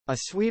A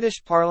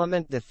Swedish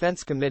Parliament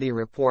Defense Committee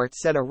report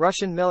said a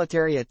Russian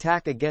military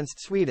attack against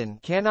Sweden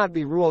cannot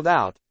be ruled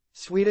out,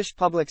 Swedish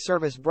public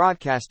service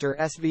broadcaster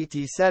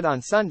SVT said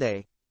on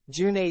Sunday,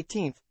 June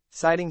 18,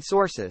 citing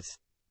sources.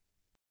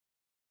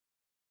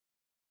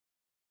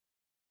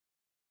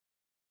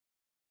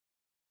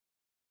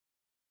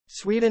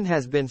 Sweden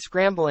has been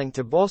scrambling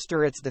to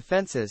bolster its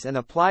defenses and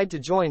applied to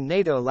join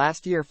NATO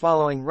last year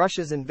following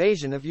Russia's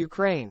invasion of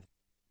Ukraine.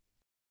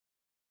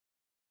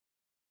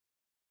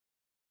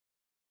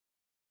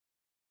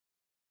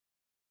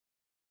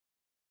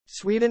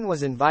 Sweden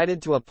was invited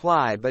to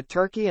apply, but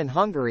Turkey and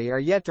Hungary are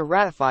yet to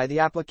ratify the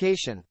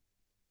application.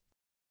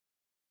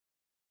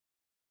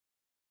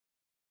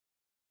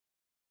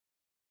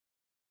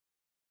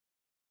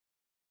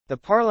 The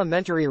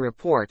parliamentary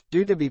report,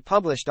 due to be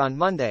published on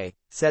Monday,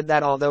 said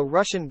that although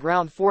Russian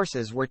ground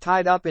forces were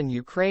tied up in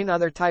Ukraine,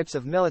 other types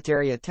of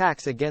military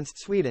attacks against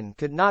Sweden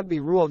could not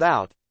be ruled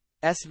out,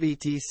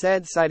 SVT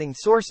said, citing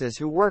sources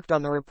who worked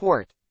on the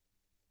report.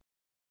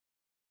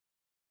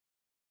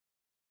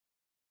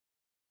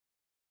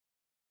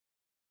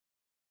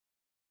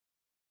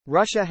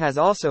 Russia has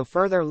also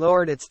further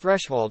lowered its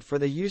threshold for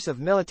the use of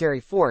military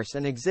force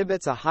and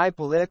exhibits a high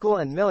political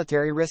and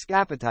military risk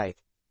appetite.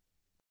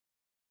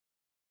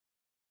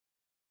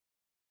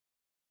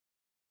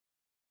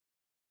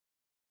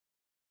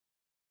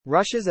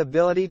 Russia's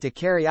ability to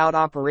carry out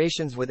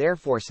operations with air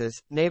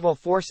forces, naval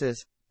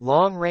forces,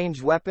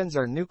 long-range weapons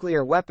or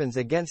nuclear weapons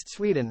against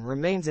Sweden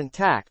remains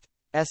intact,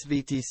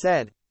 SVT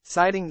said,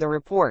 citing the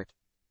report.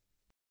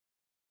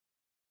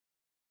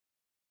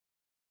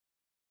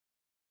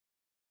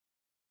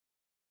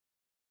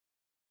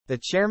 The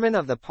chairman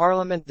of the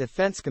Parliament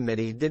Defense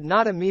Committee did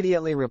not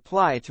immediately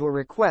reply to a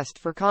request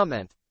for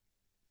comment.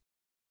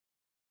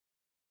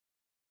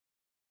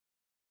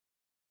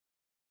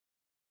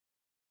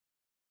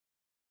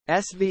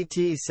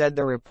 SVT said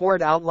the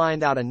report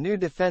outlined out a new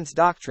defense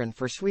doctrine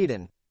for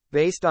Sweden,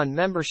 based on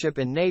membership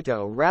in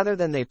NATO rather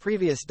than the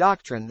previous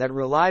doctrine that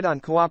relied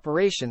on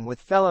cooperation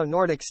with fellow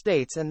Nordic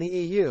states and the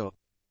EU.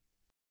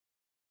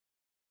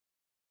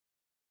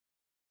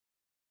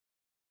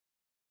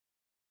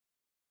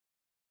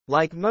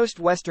 Like most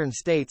Western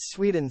states,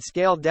 Sweden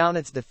scaled down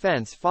its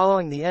defense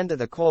following the end of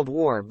the Cold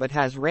War but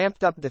has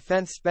ramped up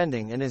defense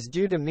spending and is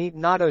due to meet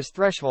NATO's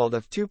threshold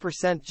of 2%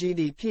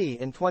 GDP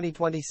in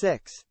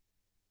 2026.